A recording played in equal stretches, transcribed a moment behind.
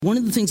One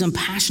of the things I'm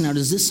passionate about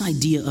is this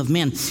idea of,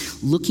 man,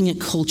 looking at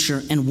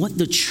culture and what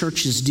the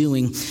church is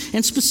doing,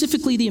 and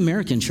specifically the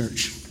American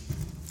church.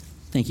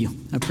 Thank you.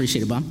 I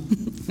appreciate it, Bob.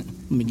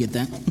 Let me get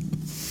that.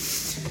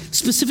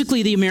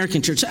 Specifically the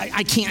American church.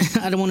 I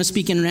don't want to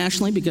speak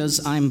internationally because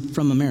I'm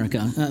from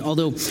America.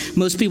 Although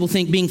most people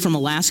think being from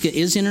Alaska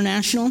is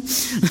international,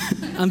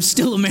 I'm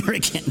still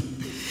American.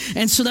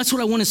 And so that's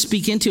what I want to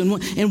speak into.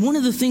 And one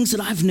of the things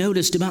that I've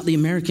noticed about the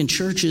American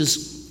church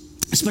is,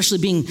 especially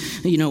being,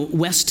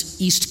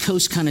 West, East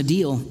Coast kind of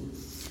deal,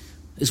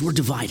 is we're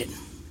divided.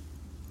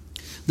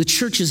 The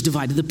church is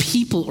divided. The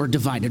people are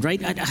divided,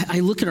 right? I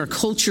look at our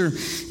culture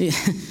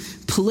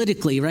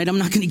politically, right? I'm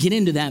not going to get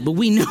into that, but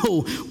we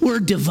know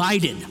we're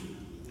divided.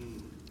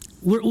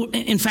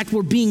 In fact,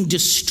 we're being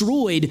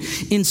destroyed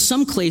in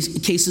some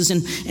cases.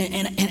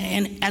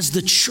 And as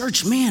the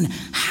church, man,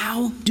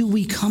 how do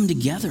we come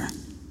together?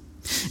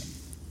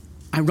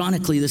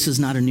 Ironically, this is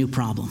not a new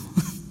problem.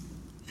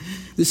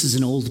 This is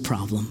an old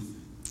problem.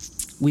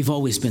 We've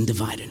always been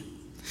divided.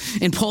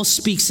 And Paul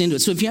speaks into it.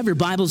 So if you have your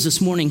Bibles this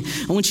morning,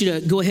 I want you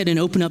to go ahead and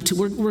open up to,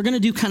 we're going to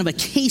do kind of a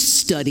case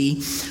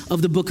study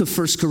of the book of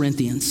 1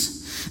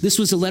 Corinthians. This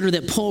was a letter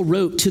that Paul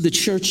wrote to the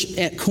church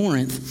at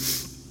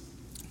Corinth.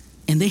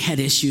 And they had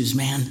issues,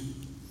 man.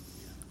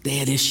 They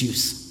had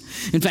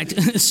issues. In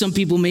fact, some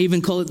people may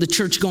even call it the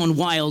church gone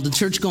wild, the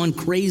church gone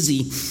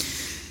crazy.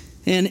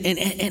 And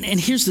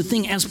here's the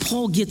thing, as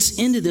Paul gets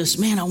into this,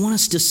 man, I want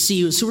us to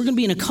see. So we're going to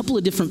be in a couple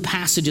of different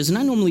passages, and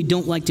I normally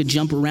don't like to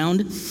jump around,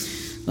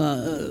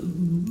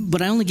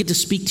 but I only get to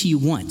speak to you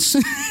once.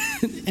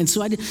 And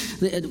so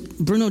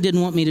Bruno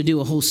didn't want me to do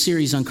a whole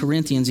series on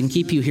Corinthians and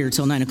keep you here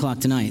till 9 o'clock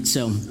tonight.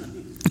 So,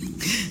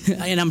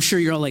 and I'm sure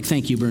you're all like,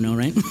 thank you, Bruno,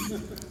 right?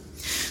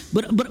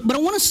 But I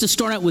want us to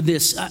start out with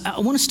this.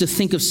 I want us to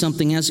think of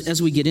something as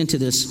we get into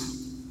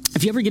this.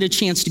 If you ever get a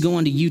chance to go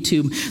onto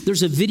YouTube,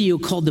 there's a video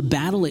called The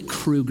Battle at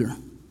Kruger.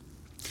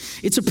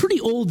 It's a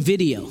pretty old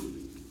video.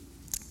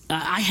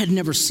 I had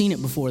never seen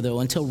it before,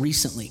 though, until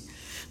recently.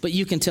 But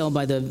you can tell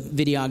by the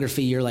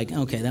videography, you're like,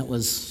 okay, that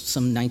was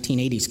some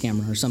 1980s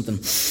camera or something.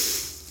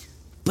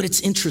 But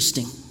it's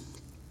interesting.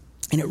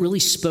 And it really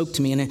spoke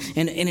to me. And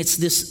it's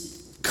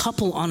this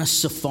couple on a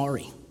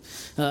safari.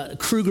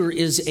 Kruger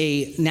is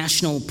a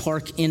national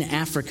park in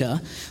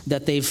Africa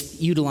that they've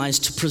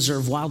utilized to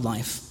preserve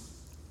wildlife.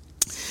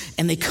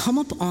 And they come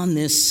up on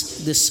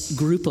this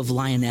group of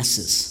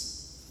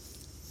lionesses.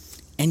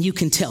 And you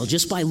can tell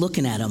just by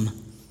looking at them,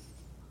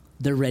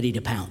 they're ready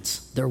to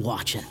pounce. They're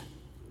watching.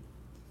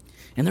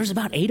 And there's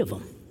about 8 of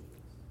them.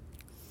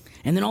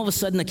 And then all of a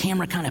sudden the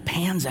camera kind of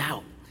pans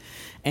out.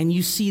 And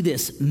you see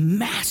this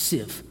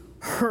massive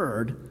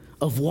herd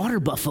of water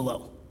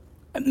buffalo.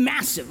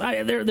 Massive.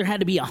 There had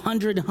to be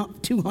 100,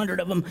 200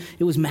 of them.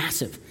 It was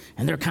massive.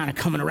 And they're kind of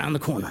coming around the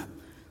corner.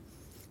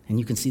 And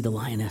you can see the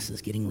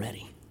lionesses getting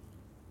ready.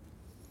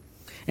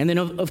 And then,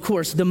 of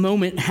course, the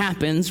moment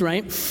happens,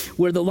 right,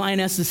 where the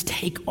lionesses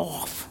take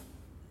off.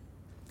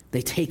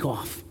 They take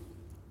off.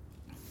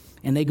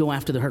 And they go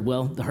after the herd.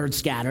 Well, the herd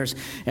scatters.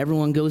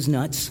 Everyone goes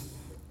nuts.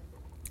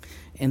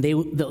 And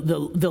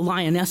the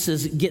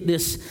lionesses get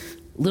this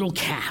little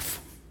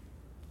calf.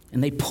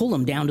 And they pull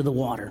him down to the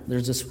water.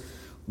 There's this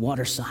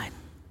water side.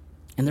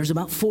 And there's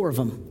about 4 of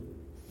them.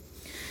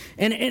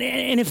 And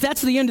if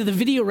that's the end of the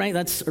video, right,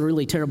 that's a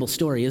really terrible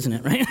story, isn't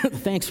it, right?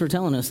 Thanks for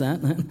telling us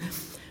that.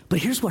 But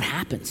here's what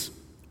happens.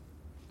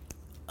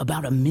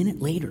 About a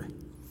minute later,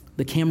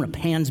 the camera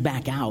pans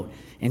back out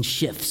and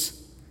shifts.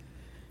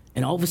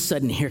 And all of a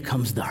sudden, here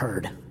comes the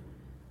herd.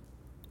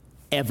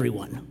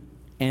 Everyone.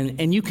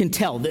 And you can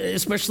tell,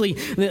 especially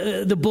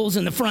the bulls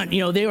in the front,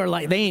 they are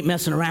like, they ain't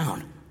messing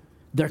around.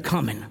 They're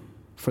coming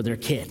for their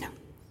kid.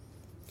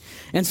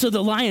 And so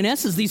the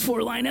lionesses, these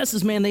 4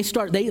 lionesses, man, they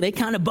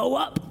kind of bow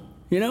up,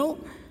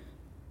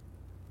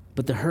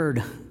 But the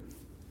herd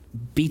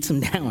beats them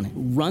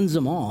down, runs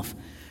them off.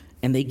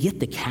 And they get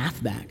the calf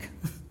back.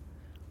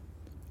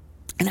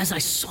 And as I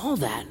saw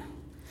that,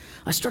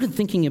 I started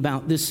thinking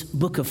about this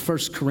book of 1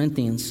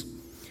 Corinthians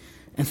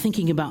and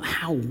thinking about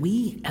how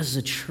we as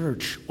a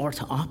church are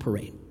to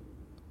operate.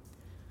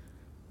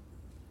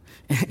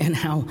 And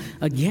how,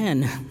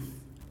 again,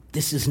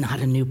 this is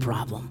not a new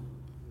problem.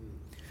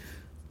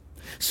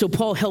 So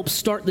Paul helped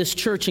start this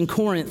church in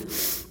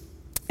Corinth,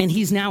 and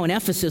he's now in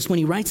Ephesus when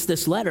he writes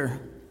this letter,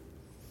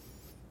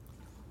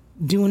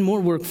 doing more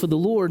work for the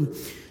Lord.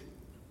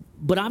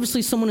 But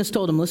obviously someone has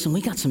told him, listen,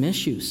 we got some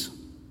issues.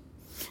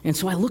 And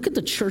so I look at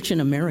the church in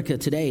America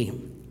today,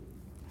 and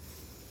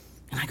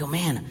I go,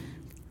 man,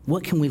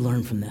 what can we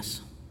learn from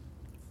this?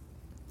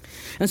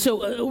 And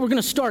so we're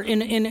going to start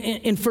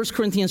in 1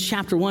 Corinthians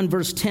chapter 1,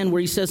 verse 10,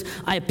 where he says,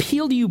 I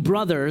appeal to you,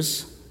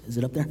 brothers, is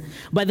it up there?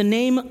 By the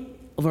name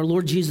of our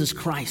Lord Jesus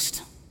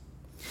Christ,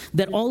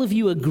 that all of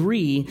you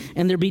agree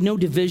and there be no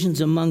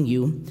divisions among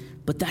you,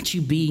 but that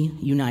you be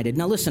united.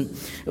 Now listen,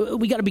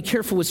 we got to be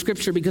careful with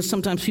Scripture because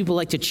sometimes people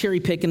like to cherry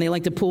pick and they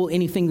like to pull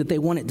anything that they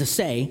want it to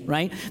say,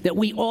 right? That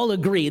we all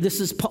agree. This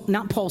is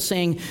not Paul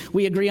saying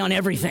we agree on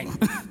everything,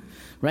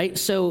 right?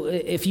 So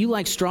if you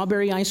like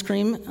strawberry ice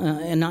cream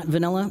and not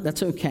vanilla,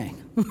 that's okay.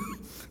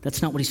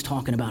 That's not what he's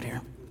talking about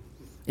here.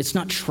 It's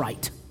not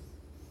trite.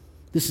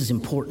 This is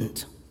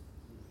important.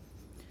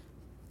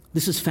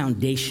 This is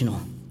foundational.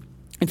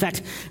 In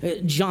fact,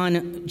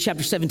 John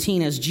chapter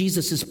 17, as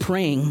Jesus is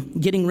praying,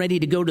 getting ready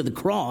to go to the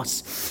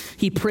cross,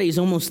 he prays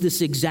almost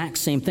this exact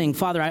same thing.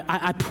 Father,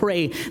 I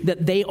pray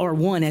that they are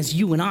one as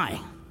you and I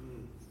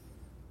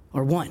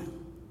are one.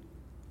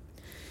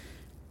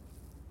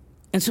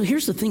 And so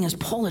here's the thing, as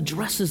Paul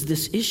addresses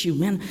this issue,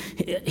 man,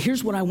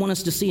 here's what I want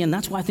us to see, and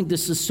that's why I think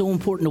this is so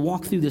important to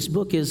walk through this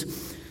book,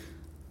 is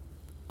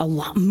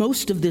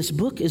most of this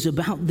book is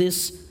about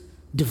this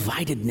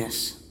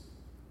dividedness.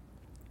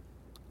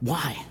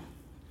 Why?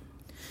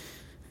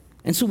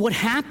 And so what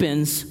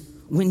happens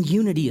when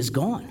unity is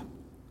gone?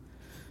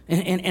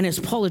 And as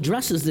Paul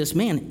addresses this,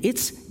 man,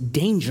 it's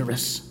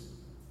dangerous.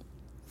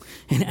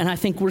 And I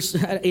think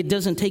it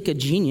doesn't take a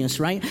genius,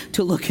 right,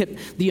 to look at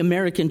the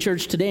American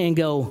church today and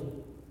go,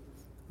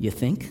 you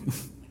think?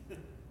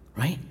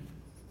 Right?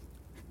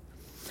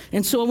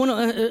 And so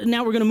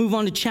now we're going to move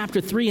on to chapter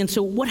 3. And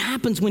so what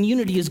happens when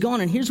unity is gone?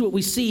 And here's what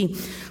we see.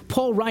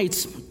 Paul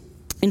writes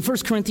in 1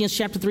 Corinthians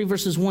chapter 3,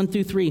 verses 1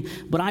 through 3,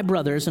 but I,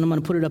 brothers, and I'm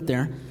going to put it up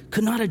there,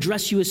 could not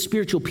address you as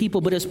spiritual people,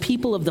 but as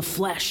people of the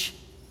flesh,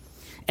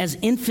 as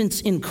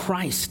infants in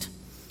Christ.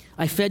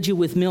 I fed you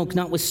with milk,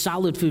 not with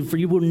solid food, for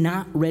you were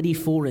not ready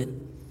for it.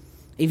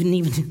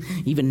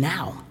 Even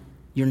now,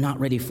 you're not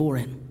ready for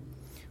it,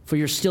 for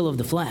you're still of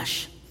the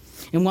flesh.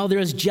 And while there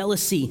is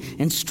jealousy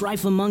and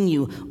strife among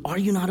you, are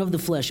you not of the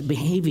flesh,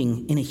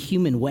 behaving in a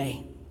human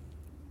way?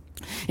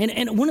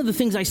 And one of the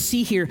things I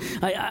see here,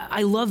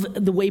 I love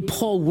the way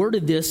Paul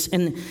worded this,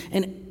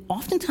 and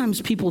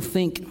oftentimes people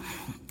think,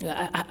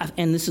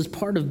 and this is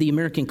part of the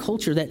American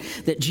culture,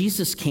 that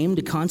Jesus came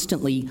to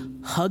constantly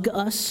hug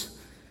us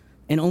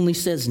and only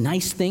says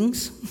nice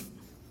things.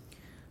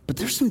 But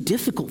there's some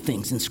difficult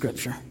things in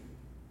Scripture.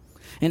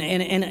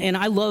 And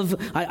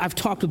I've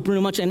talked with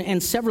Bruno much,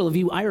 and several of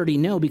you I already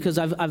know, because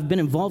I've been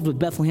involved with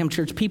Bethlehem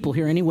Church people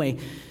here anyway,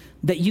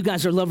 that you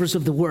guys are lovers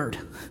of the Word.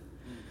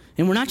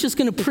 And we're not just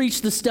going to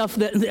preach the stuff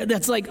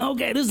that's like,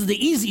 okay, this is the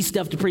easy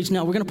stuff to preach.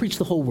 No, we're going to preach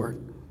the whole Word.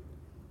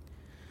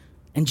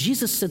 And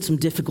Jesus said some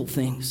difficult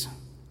things.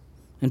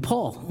 And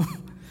Paul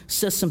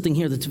says something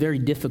here that's very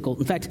difficult.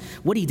 In fact,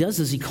 what he does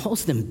is he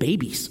calls them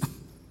babies.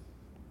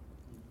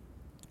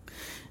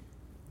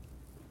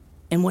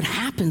 And what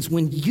happens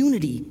when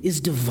unity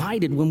is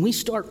divided, when we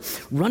start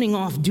running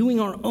off doing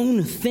our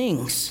own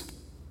things,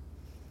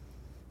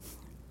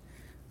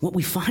 what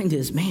we find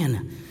is,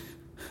 man,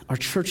 our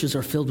churches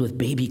are filled with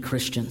baby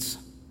Christians.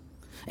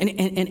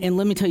 And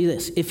let me tell you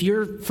this, if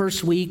you're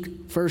first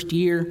week, first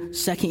year,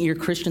 second year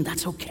Christian,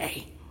 that's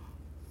okay.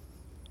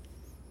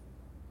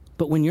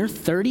 But when you're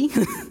 30,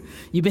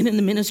 you've been in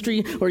the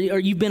ministry, or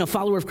you've been a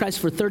follower of Christ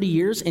for 30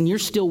 years, and you're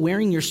still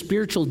wearing your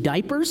spiritual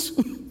diapers,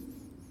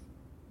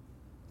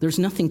 there's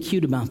nothing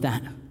cute about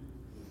that.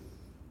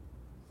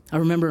 I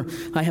remember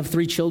I have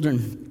 3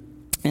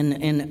 children,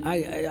 and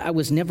I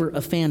was never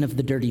a fan of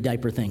the dirty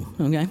diaper thing,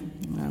 okay?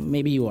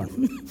 Maybe you are.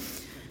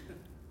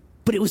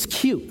 But it was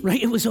cute, right?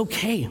 It was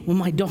okay when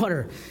my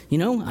daughter,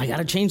 I got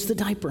to change the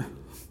diaper.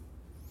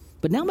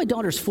 But now my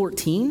daughter's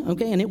 14,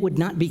 okay, and it would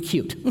not be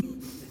cute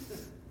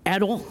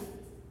at all.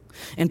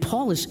 And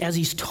Paul, as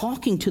he's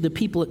talking to the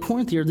people at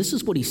Corinth here, this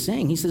is what he's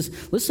saying. He says,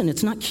 listen,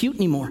 it's not cute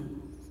anymore.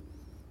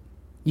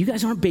 You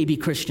guys aren't baby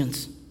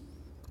Christians,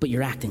 but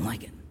you're acting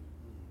like it.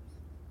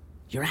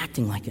 You're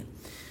acting like it.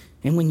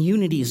 And when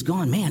unity is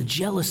gone, man,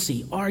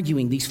 jealousy,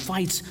 arguing, these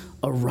fights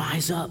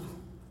arise up.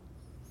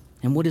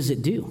 And what does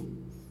it do?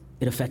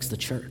 It affects the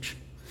church.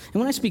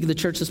 And when I speak of the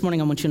church this morning,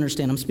 I want you to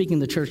understand, I'm speaking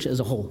of the church as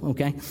a whole,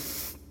 okay?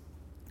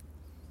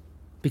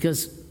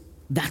 Because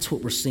that's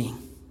what we're seeing.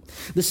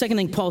 The second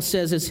thing Paul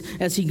says is,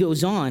 as he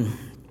goes on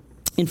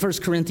in 1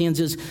 Corinthians,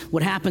 is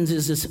what happens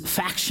is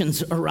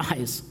factions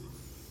arise.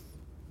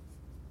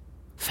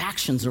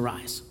 Factions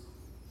arise.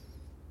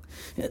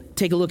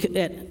 Take a look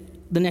at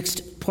the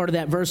next part of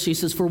that verse. He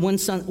says, for one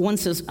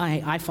says,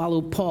 I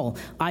follow Paul,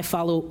 I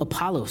follow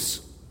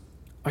Apollos.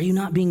 Are you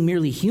not being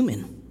merely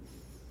human?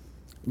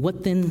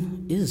 What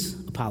then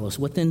is Apollos?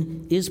 What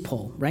then is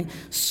Paul, right?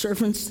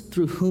 Servants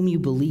through whom you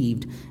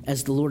believed,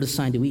 as the Lord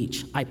assigned to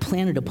each. I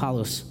planted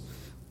Apollos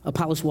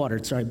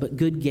watered,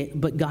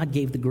 but God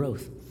gave the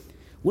growth.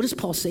 What does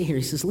Paul say here?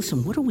 He says,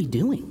 listen, what are we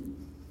doing?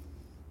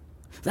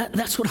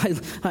 That's what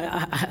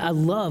I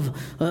love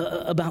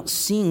about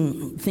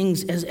seeing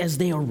things as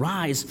they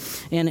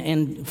arise,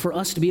 and for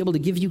us to be able to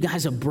give you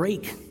guys a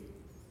break.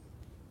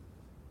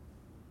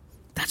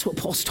 That's what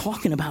Paul's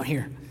talking about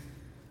here.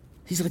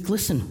 He's like,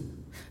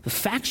 listen, the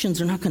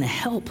factions are not going to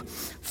help.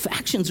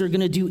 Factions are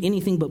going to do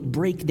anything but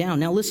break down.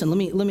 Now, listen, let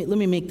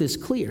me make this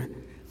clear.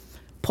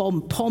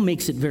 Paul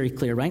makes it very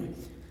clear, right?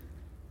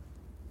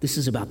 This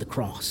is about the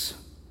cross.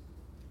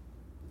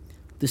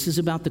 This is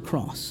about the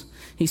cross.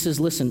 He says,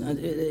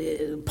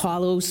 listen,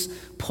 Paul,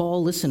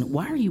 listen,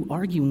 why are you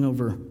arguing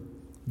over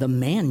the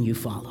man you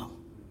follow?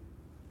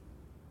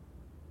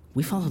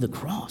 We follow the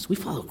cross. We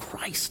follow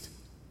Christ.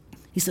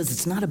 He says,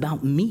 it's not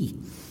about me.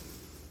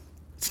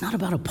 It's not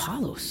about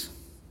Apollos.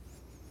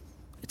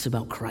 It's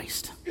about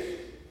Christ.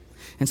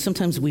 And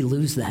sometimes we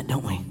lose that,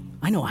 don't we?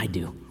 I know I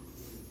do.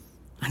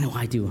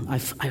 I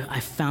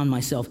found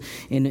myself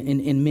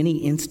in many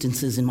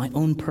instances in my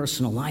own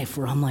personal life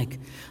where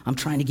I'm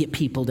trying to get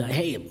people to,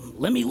 hey,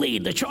 let me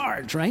lead the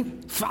charge, right?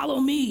 Follow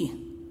me.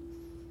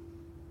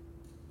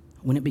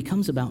 When it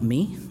becomes about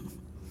me,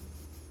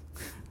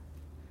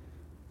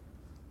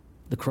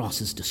 the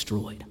cross is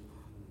destroyed.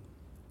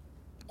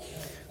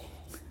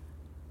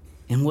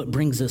 And what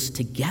brings us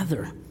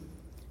together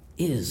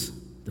is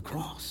the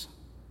cross.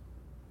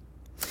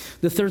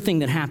 The third thing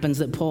that happens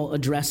that Paul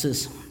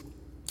addresses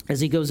as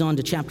he goes on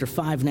to chapter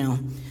 5 now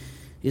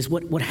is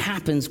what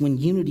happens when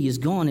unity is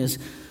gone is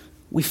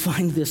we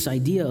find this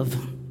idea of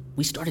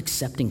we start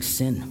accepting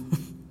sin.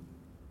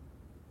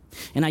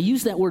 And I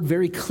use that word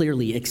very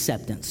clearly,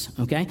 acceptance,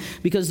 okay?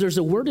 Because there's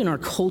a word in our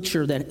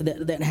culture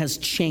that has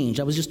changed.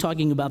 I was just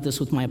talking about this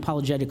with my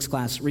apologetics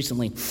class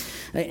recently,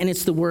 and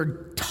it's the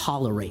word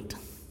tolerate.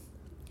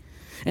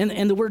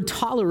 And the word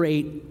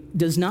tolerate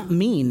does not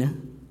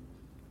mean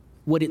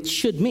what it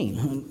should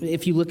mean,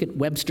 if you look at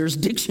Webster's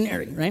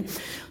dictionary,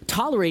 right?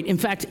 Tolerate, in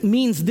fact,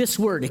 means this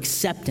word,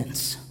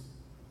 acceptance.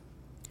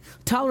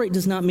 Tolerate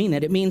does not mean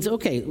that. It means,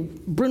 okay,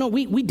 Bruno,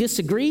 we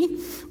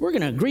disagree. We're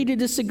going to agree to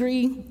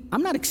disagree.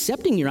 I'm not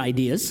accepting your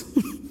ideas,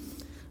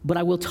 but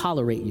I will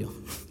tolerate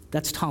you.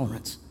 That's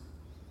tolerance.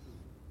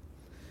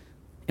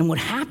 And what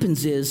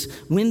happens is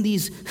when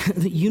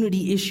the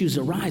unity issues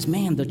arise,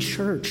 man, the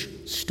church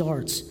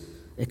starts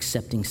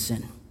accepting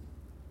sin.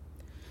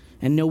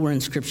 And nowhere in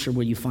Scripture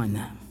will you find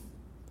that.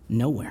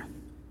 Nowhere.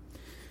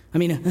 I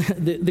mean,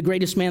 the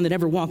greatest man that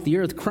ever walked the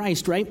earth,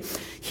 Christ, right?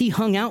 He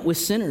hung out with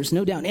sinners,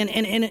 no doubt.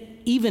 And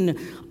even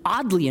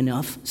oddly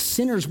enough,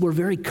 sinners were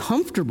very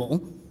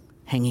comfortable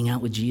hanging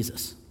out with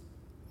Jesus.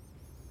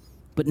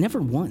 But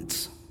never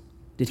once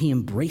did he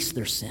embrace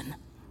their sin.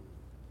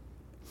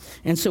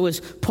 And so as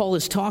Paul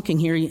is talking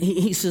here,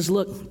 he says,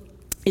 look,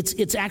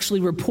 it's actually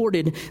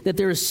reported that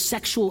there is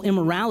sexual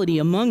immorality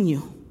among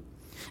you.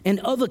 And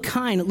of a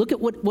kind, look at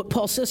what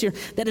Paul says here,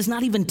 that is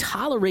not even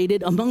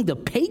tolerated among the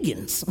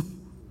pagans.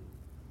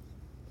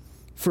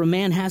 For a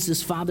man has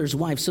his father's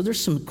wife. So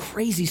there's some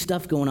crazy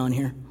stuff going on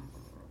here.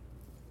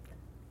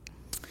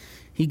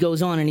 He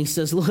goes on and he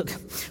says, look,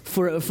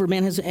 for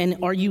man has, and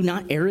are you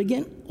not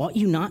arrogant? Ought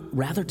you not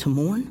rather to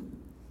mourn?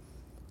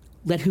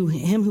 Let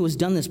him who has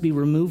done this be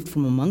removed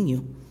from among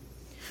you.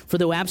 For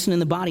though absent in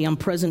the body, I'm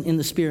present in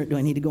the spirit. Do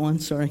I need to go on?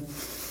 Sorry.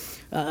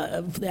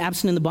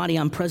 Absent in the body,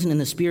 I'm present in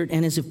the spirit,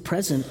 and as if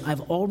present,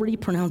 I've already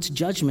pronounced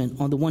judgment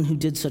on the one who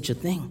did such a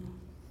thing.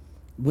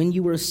 When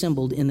you were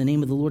assembled in the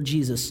name of the Lord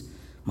Jesus,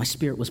 my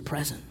spirit was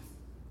present.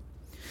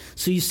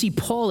 So you see,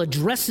 Paul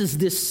addresses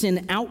this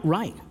sin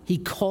outright. He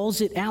calls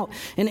it out.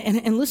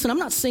 And listen, I'm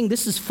not saying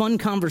this is fun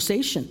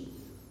conversation.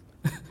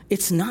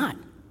 It's not.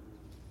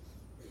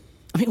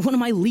 I mean, one of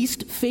my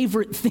least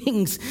favorite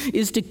things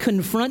is to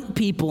confront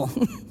people.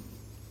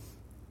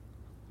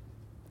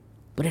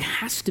 But it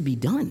has to be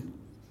done,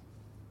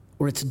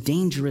 or it's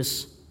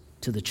dangerous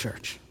to the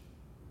church.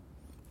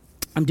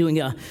 I'm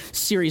doing a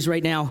series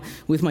right now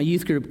with my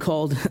youth group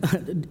called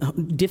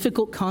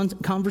Difficult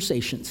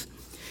Conversations.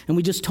 And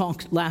we just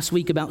talked last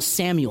week about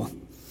Samuel.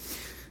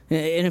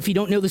 And if you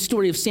don't know the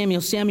story of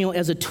Samuel, Samuel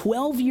as a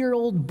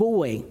 12-year-old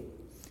boy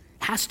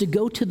has to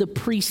go to the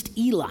priest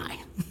Eli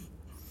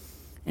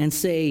and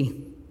say,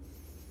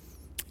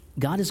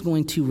 God is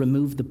going to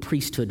remove the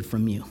priesthood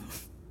from you.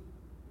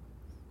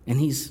 And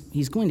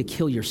he's going to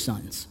kill your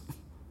sons.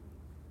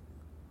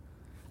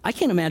 I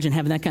can't imagine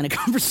having that kind of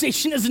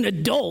conversation as an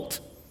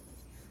adult,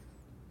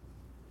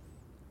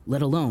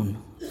 let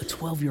alone a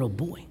 12-year-old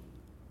boy.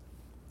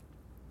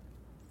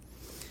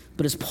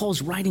 But as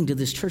Paul's writing to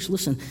this church,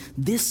 listen,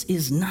 this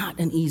is not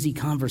an easy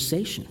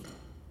conversation,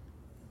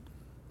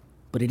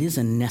 but it is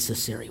a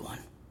necessary one.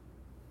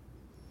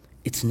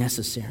 It's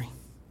necessary.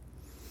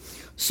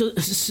 So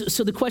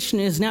the question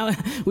is, now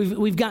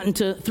we've gotten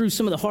through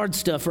some of the hard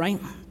stuff,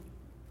 right?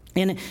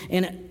 And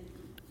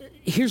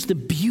here's the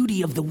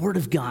beauty of the Word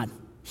of God.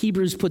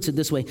 Hebrews puts it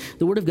this way: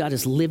 the Word of God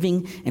is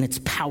living and it's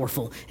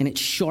powerful and it's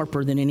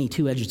sharper than any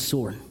two-edged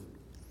sword.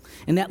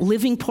 And that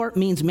living part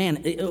means, man,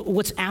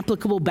 what's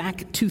applicable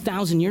back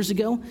 2,000 years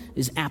ago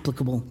is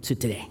applicable to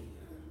today.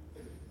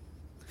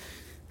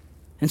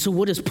 And so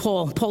what does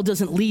Paul? Paul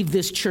doesn't leave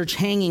this church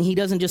hanging. He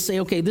doesn't just say,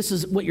 okay, this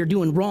is what you're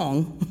doing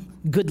wrong.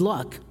 Good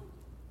luck.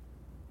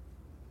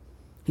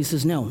 He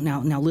says, no,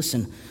 now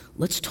listen,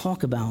 let's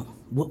talk about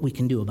what we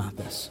can do about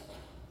this.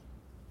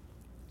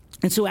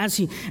 And so as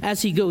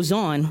he goes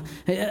on,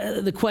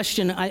 the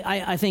question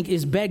I think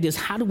is begged is,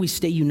 how do we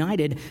stay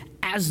united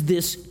as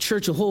this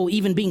church a whole,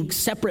 even being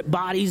separate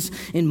bodies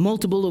in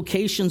multiple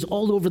locations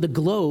all over the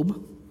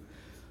globe?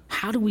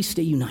 How do we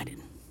stay united?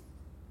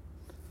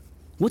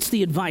 What's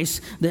the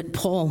advice that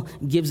Paul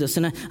gives us?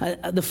 And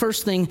the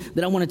first thing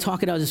that I want to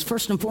talk about is,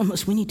 first and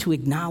foremost, we need to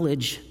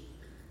acknowledge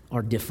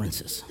our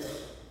differences.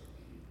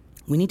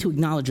 We need to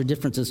acknowledge our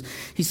differences.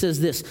 He says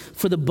this: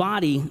 for the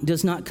body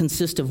does not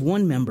consist of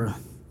one member,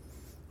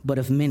 but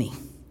of many.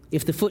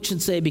 If the foot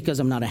should say, because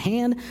I'm not a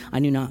hand, I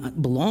do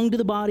not belong to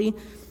the body,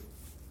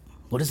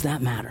 what does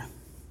that matter?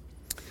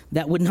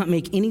 That would not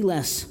make any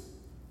less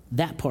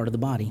that part of the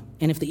body.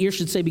 And if the ear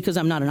should say, because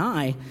I'm not an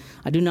eye,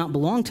 I do not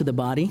belong to the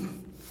body.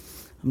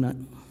 I'm not,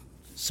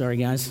 sorry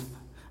guys,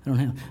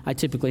 I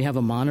typically have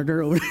a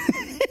monitor over.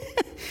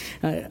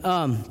 Where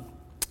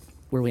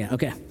are we at?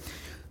 Okay.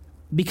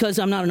 Because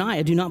I'm not an eye,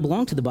 I do not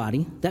belong to the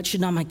body. That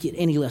should not make it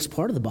any less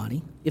part of the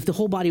body. If the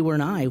whole body were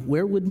an eye,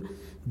 where would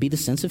be the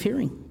sense of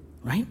hearing,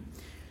 right?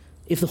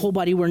 If the whole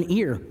body were an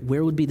ear,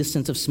 where would be the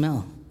sense of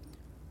smell?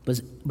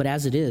 But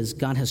as it is,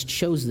 God has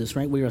chose this,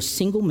 right? We are a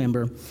single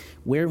member.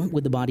 Where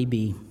would the body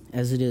be?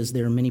 As it is,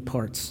 there are many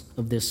parts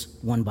of this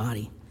one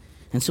body.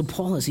 And so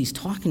Paul, as he's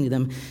talking to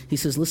them, he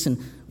says,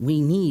 listen,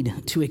 we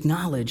need to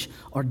acknowledge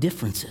our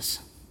differences.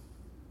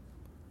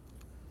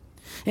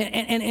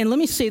 And let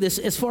me say this,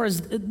 as far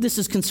as this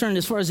is concerned,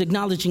 as far as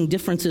acknowledging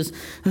differences,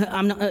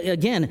 I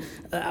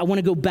want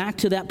to go back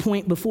to that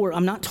point before.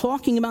 I'm not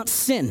talking about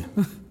sin.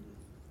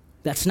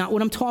 That's not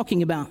what I'm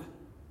talking about.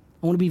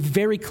 I want to be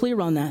very clear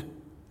on that.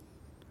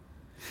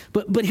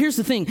 But here's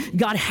the thing.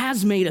 God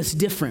has made us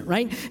different,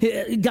 right?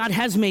 God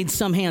has made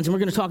some hands, and we're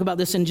going to talk about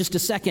this in just a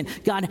second.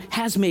 God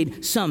has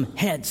made some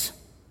heads.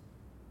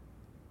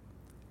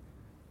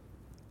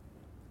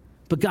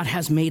 But God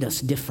has made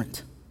us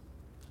different.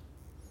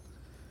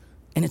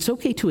 And it's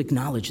okay to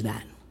acknowledge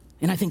that.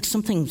 And I think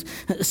sometimes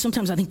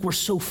I think we're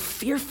so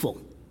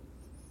fearful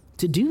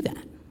to do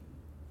that.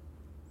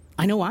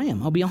 I know I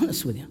am. I'll be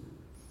honest with you.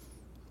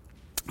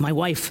 My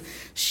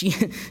wife, she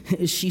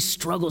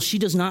struggles. She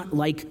does not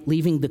like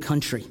leaving the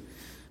country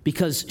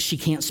because she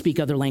can't speak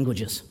other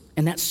languages.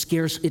 And that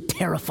it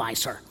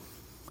terrifies her.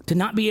 To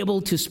not be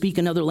able to speak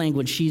another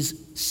language,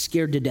 she's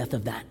scared to death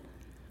of that.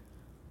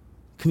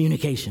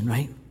 Communication,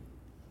 right?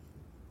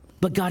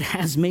 But God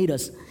has made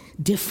us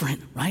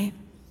different, right?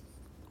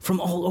 From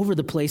all over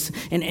the place.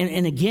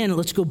 And again,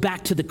 let's go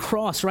back to the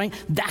cross, right?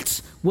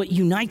 That's what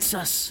unites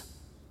us.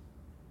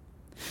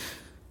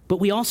 But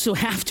we also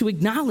have to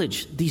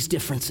acknowledge these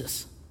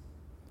differences.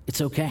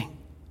 It's okay.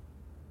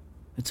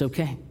 It's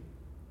okay.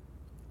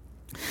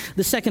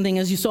 The second thing,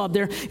 as you saw up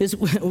there, is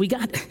we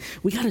got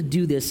to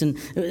do this. And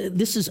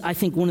this is, I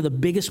think, one of the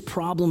biggest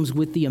problems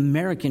with the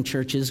American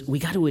church is we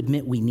got to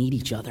admit we need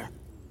each other.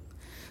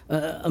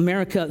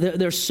 America,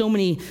 there's so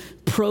many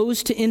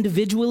pros to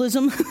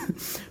individualism,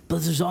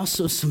 but there's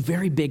also some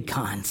very big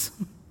cons.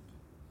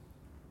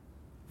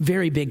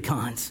 Very big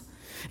cons.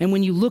 And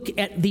when you look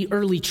at the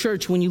early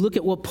church, when you look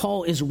at what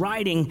Paul is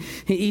writing,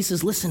 he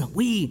says, listen,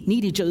 we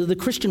need each other. The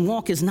Christian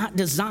walk is not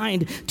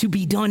designed to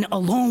be done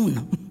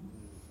alone.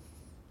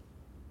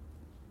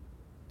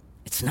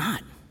 It's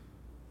not.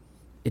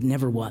 It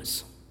never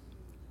was.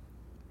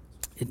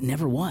 It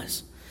never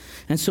was.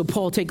 And so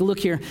Paul, take a look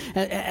here,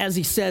 as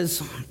he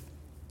says,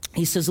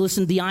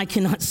 listen, the eye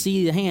cannot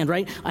see the hand,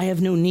 right? I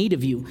have no need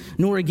of you.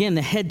 Nor again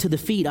the head to the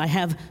feet. I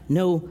have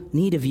no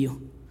need of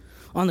you.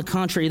 On the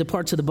contrary, the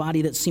parts of the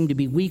body that seem to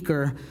be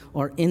weaker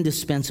are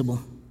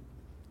indispensable.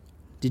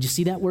 Did you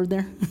see that word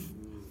there?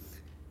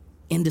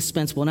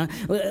 Indispensable. Now,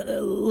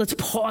 let's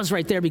pause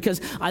right there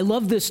because I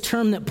love this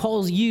term that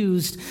Paul's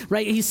used,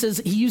 right? He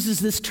uses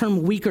this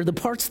term weaker, the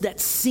parts that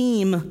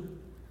seem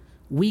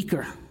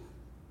weaker.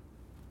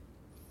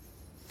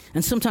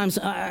 And sometimes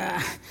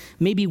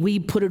maybe we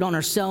put it on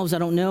ourselves. I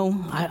don't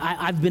know.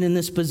 I've been in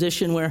this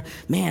position where,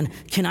 man,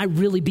 can I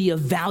really be a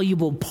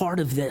valuable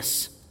part of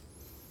this?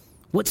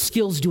 What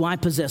skills do I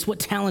possess? What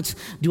talents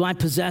do I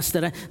possess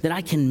that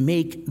I can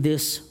make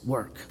this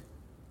work?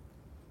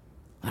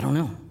 I don't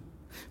know.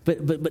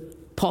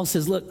 But Paul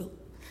says, look,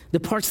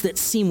 the parts that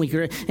seem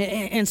weaker.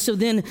 And so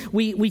then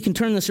we can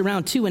turn this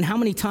around too. And how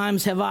many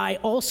times have I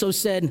also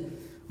said,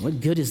 what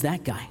good is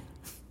that guy?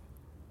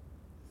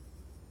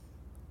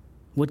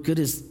 What good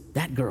is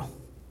that girl?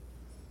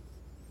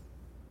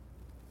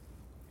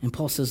 And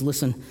Paul says,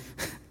 listen,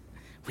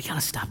 we got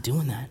to stop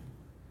doing that.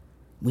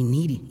 We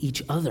need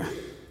each other.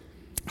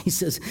 He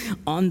says,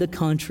 on the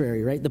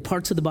contrary, right? The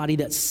parts of the body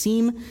that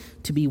seem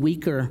to be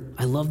weaker,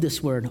 I love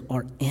this word,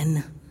 are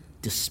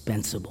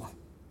indispensable.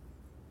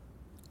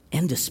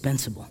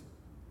 Indispensable.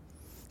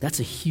 That's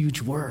a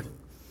huge word.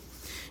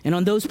 And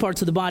on those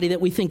parts of the body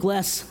that we think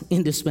less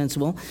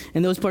indispensable,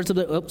 and those parts of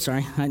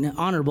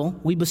honorable,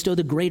 we bestow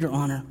the greater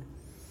honor.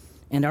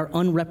 And our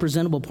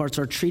unrepresentable parts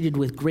are treated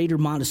with greater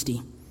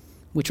modesty,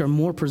 which are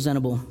more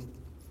presentable,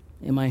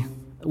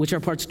 which our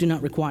parts do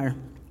not require.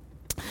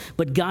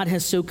 But God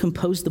has so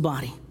composed the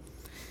body,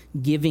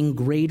 giving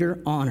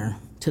greater honor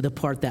to the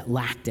part that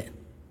lacked it.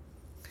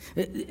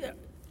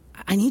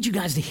 I need you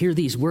guys to hear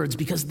these words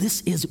because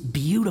this is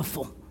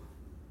beautiful.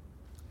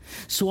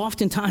 So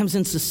oftentimes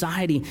in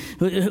society,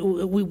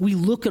 we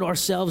look at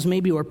ourselves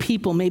maybe, or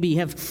people maybe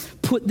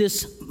have put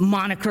this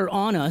moniker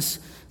on us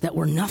that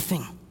we're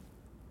nothing.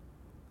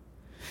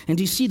 And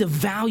do you see the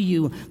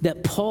value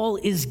that Paul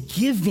is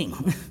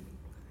giving?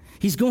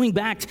 He's going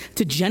back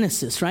to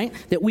Genesis, right?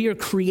 That we are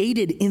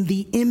created in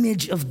the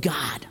image of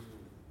God.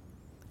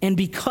 And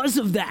because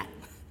of that,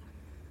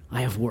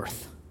 I have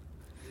worth.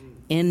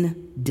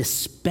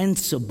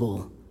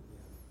 indispensable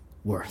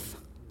worth.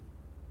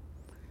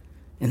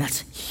 And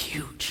that's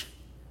huge.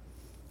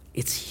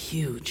 It's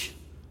huge.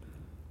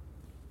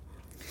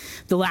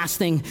 The last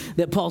thing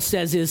that Paul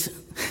says is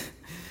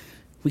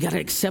we got to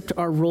accept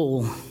our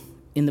role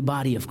in the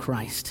body of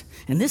Christ.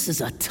 And this is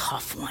a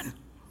tough one.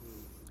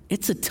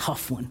 It's a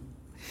tough one.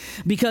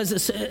 Because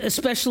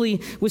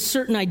especially with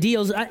certain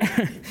ideals,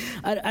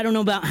 I don't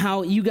know about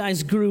how you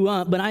guys grew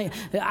up, but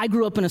I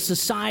grew up in a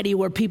society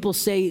where people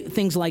say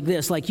things like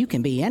this, like you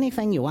can be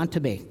anything you want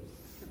to be.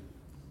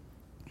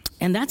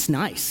 And that's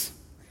nice.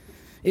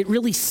 It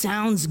really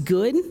sounds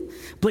good,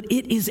 but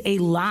it is a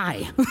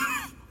lie.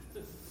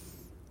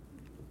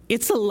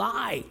 It's a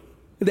lie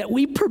that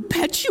we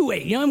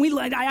perpetuate,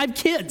 and I have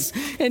kids,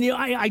 and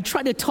I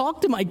try to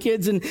talk to my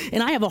kids, and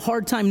I have a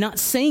hard time not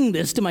saying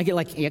this to my kid,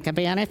 like, you can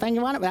be anything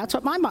you want to be. That's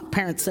what my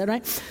parents said,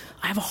 right?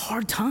 I have a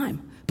hard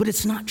time, but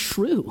it's not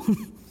true.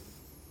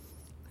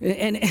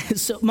 and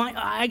so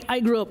I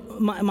grew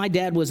up, my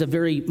dad was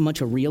very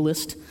much a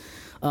realist,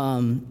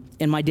 and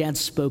my dad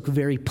spoke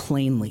very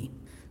plainly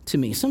to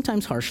me,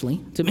 sometimes harshly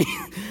to me.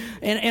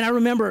 and I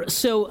remember,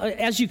 so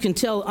as you can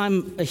tell,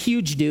 I'm a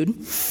huge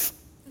dude.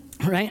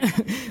 Right?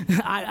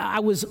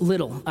 I was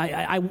little.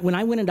 When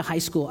I went into high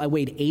school, I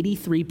weighed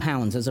 83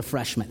 pounds as a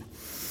freshman.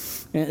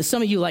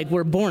 Some of you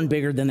were born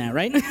bigger than that,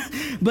 right?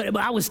 but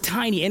I was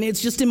tiny, and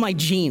it's just in my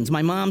genes.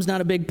 My mom's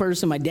not a big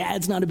person. My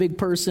dad's not a big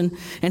person.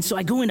 And so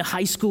I go into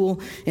high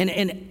school, and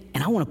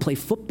I want to play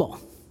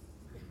football.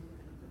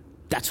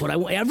 That's what I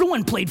want.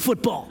 Everyone played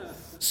football.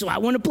 So I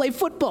want to play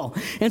football.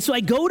 And so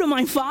I go to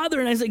my father,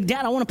 and I say,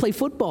 Dad, I want to play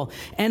football.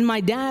 And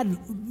my dad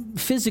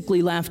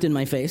physically laughed in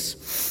my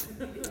face.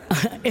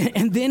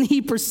 And then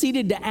he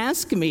proceeded to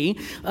ask me,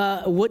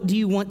 what do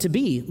you want to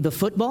be, the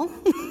football?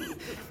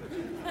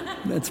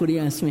 That's what he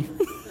asked me.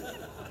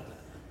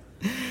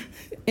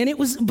 And it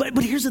was,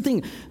 but here's the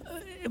thing.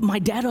 My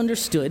dad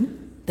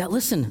understood that,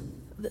 listen,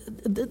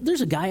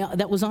 there's a guy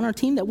that was on our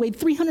team that weighed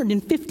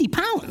 350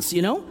 pounds,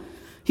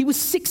 He was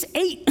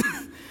 6'8",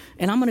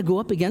 and I'm going to go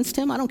up against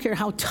him. I don't care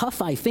how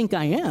tough I think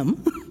I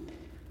am,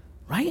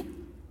 right?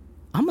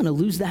 I'm going to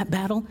lose that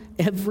battle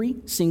every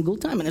single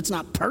time. And it's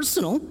not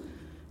personal.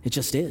 It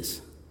just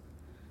is.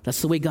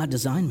 That's the way God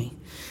designed me.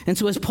 And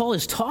so as Paul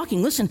is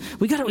talking, listen,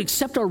 we got to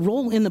accept our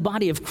role in the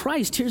body of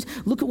Christ.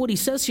 Look at what he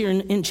says here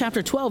in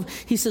chapter 12.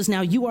 He says,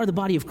 now you are the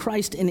body of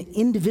Christ and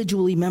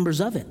individually members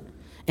of it.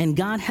 And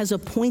God has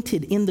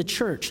appointed in the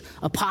church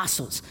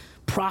apostles,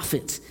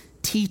 prophets,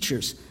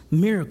 teachers,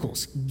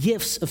 miracles,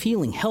 gifts of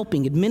healing,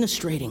 helping,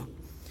 administrating,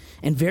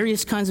 and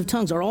various kinds of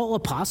tongues. Are all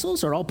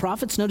apostles? Are all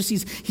prophets? Notice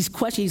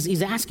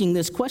he's asking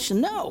this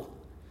question. No.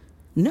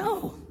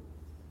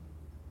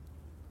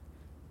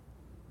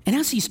 And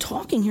as he's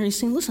talking here, he's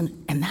saying,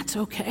 listen, and that's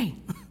okay.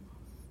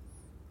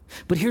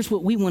 But here's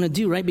what we want to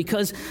do, right?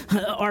 Because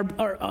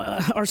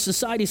our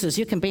society says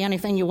you can be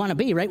anything you want to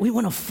be, right? We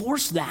want to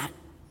force that.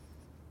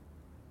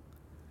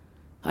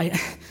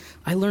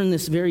 I learned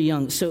this very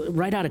young. So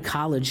right out of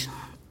college,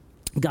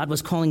 God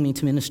was calling me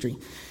to ministry.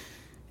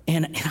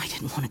 And I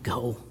didn't want to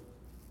go.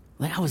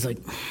 I was like,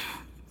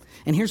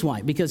 and here's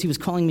why. Because he was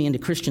calling me into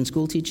Christian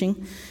school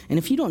teaching. And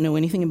if you don't know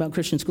anything about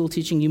Christian school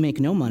teaching, you make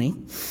no money,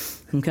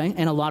 okay,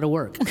 and a lot of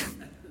work.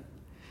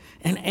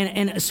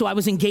 and so I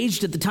was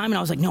engaged at the time, and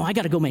I was like, no, I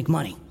got to go make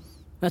money.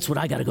 That's what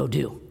I got to go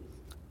do.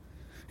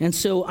 And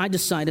so I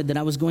decided that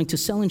I was going to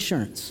sell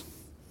insurance.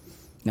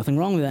 Nothing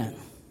wrong with that.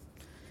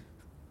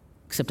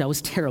 Except I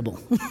was terrible.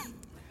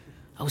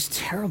 I was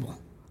terrible.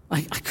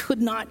 I could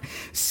not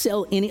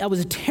sell any. I was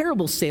a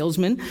terrible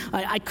salesman.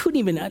 I couldn't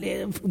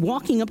even,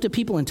 walking up to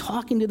people and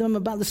talking to them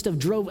about this stuff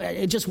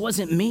it just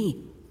wasn't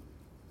me.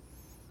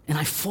 And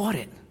I fought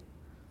it.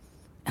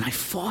 And I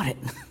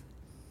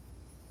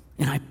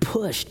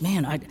pushed.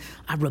 Man, I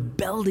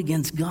rebelled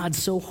against God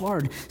so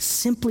hard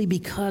simply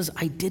because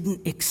I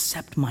didn't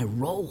accept my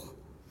role.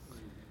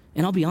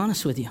 And I'll be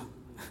honest with you.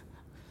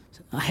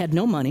 I had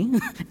no money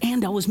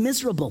and I was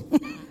miserable.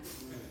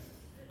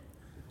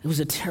 It was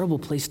a terrible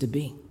place to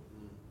be.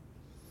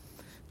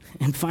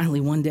 And finally,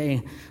 one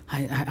day,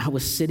 I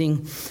was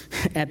sitting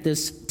at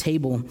this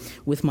table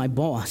with my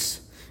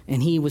boss,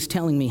 and he was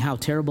telling me how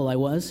terrible I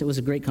was. It was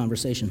a great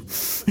conversation.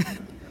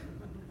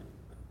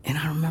 And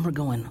I remember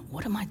going,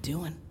 what am I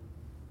doing?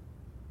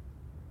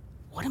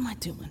 What am I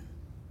doing?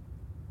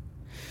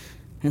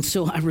 And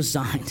so I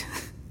resigned.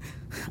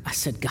 I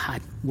said,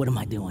 God, what am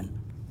I doing?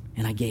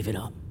 And I gave it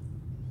up.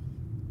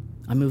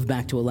 I moved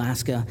back to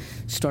Alaska,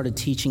 started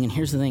teaching, and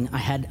here's the thing,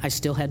 I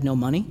still had no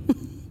money.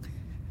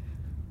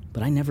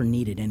 But I never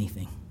needed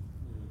anything,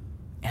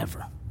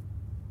 ever.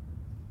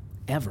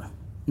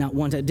 Not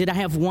once. Did I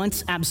have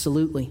once?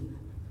 Absolutely.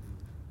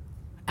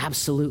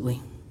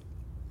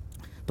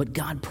 But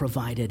God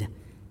provided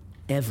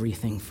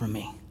everything for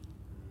me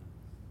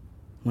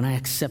when I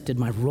accepted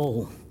my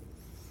role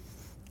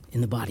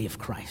in the body of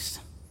Christ.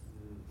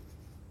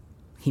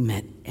 He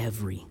met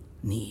every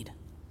need.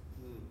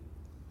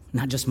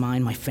 Not just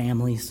mine, my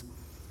family's.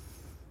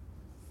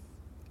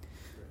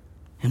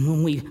 And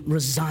when we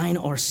resign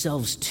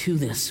ourselves to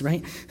this,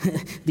 right?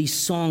 These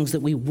songs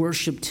that we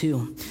worship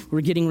to.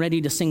 We're getting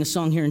ready to sing a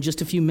song here in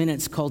just a few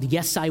minutes called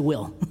Yes, I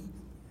Will.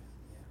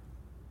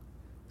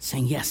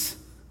 Saying, yes,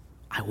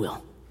 I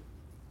will.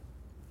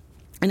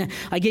 And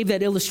I gave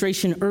that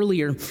illustration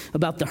earlier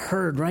about the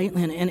herd, right?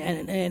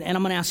 And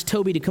I'm going to ask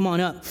Toby to come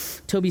on up.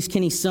 Toby's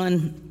Kenny's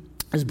son,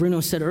 as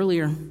Bruno said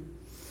earlier.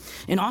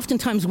 And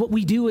oftentimes what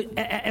we do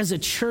as a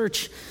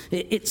church,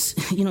 it's,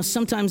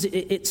 sometimes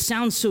it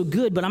sounds so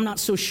good, but I'm not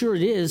so sure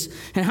it is.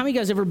 And how many of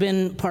you guys ever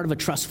been part of a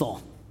trust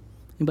fall?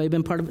 Anybody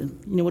been part of it?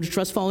 You know what a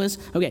trust fall is?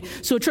 Okay,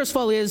 so a trust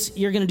fall is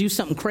you're going to do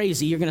something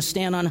crazy. You're going to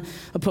stand on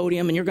a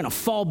podium and you're going to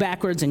fall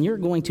backwards and you're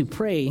going to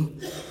pray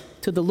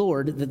to the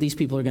Lord that these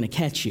people are going to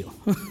catch you.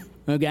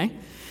 Okay?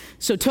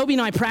 So Toby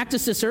and I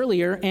practiced this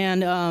earlier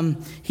and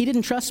he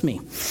didn't trust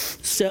me.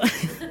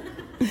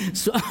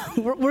 So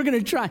we're going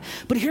to try.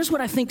 But here's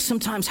what I think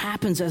sometimes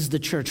happens as the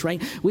church,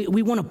 right?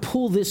 We want to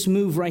pull this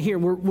move right here.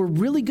 We're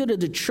really good at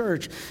the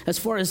church as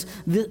far as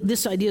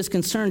this idea is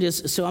concerned.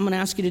 So I'm going to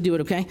ask you to do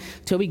it, okay?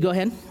 Toby, go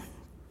ahead.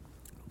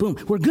 Boom.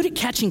 We're good at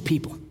catching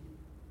people.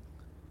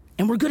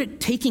 And we're good at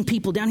taking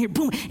people down here,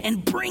 boom,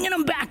 and bringing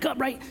them back up,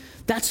 right?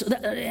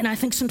 And I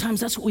think sometimes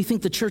that's what we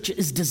think the church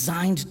is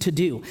designed to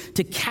do,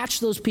 to catch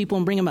those people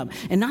and bring them up.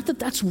 And not that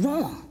that's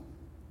wrong.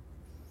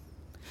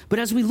 But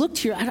as we looked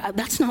here,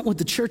 that's not what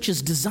the church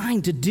is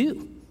designed to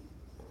do.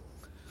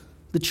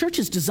 The church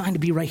is designed to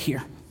be right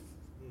here.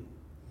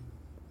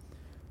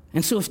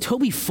 And so if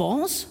Toby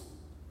falls,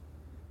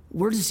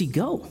 where does he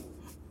go?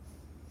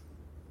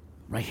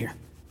 Right here.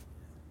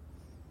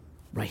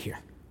 Right here.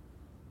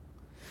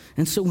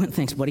 And so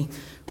thanks, buddy.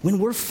 When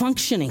we're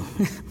functioning,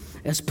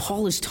 as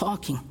Paul is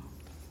talking,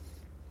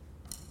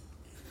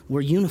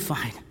 we're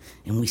unified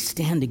and we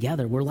stand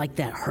together. We're like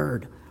that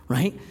herd,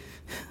 right?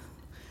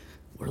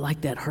 We're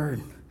like that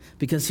herd.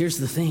 Because here's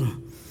the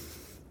thing.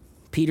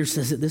 Peter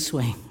says it this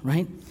way,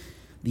 right?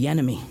 The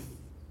enemy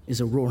is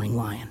a roaring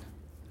lion,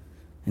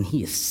 and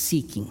he is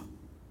seeking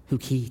who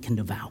he can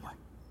devour.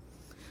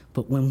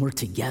 But when we're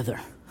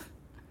together,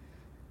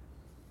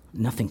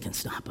 nothing can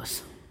stop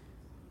us.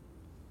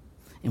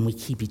 And we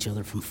keep each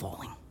other from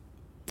falling.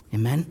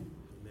 Amen?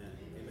 Amen.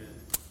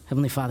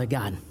 Heavenly Father,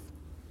 God,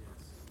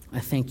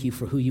 I thank you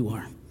for who you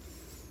are.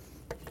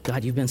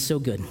 God, you've been so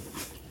good.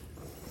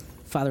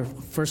 Father,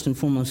 first and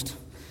foremost,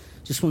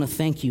 just want to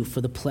thank you for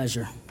the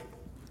pleasure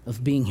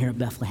of being here at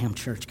Bethlehem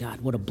Church,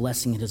 God. What a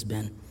blessing it has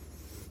been.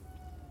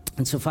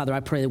 And so, Father,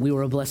 I pray that we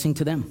were a blessing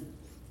to them.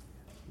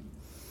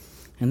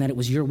 And that it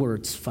was your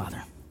words,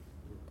 Father,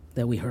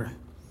 that we heard.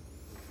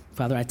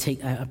 Father, I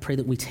pray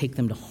that we take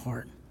them to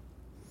heart,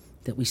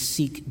 that we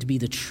seek to be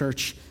the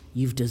church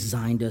you've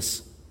designed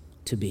us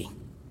to be.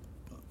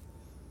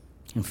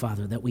 And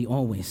Father, that we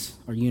always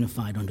are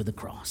unified under the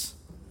cross.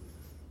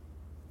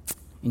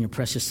 In your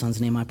precious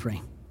Son's name I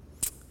pray.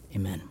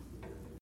 Amen.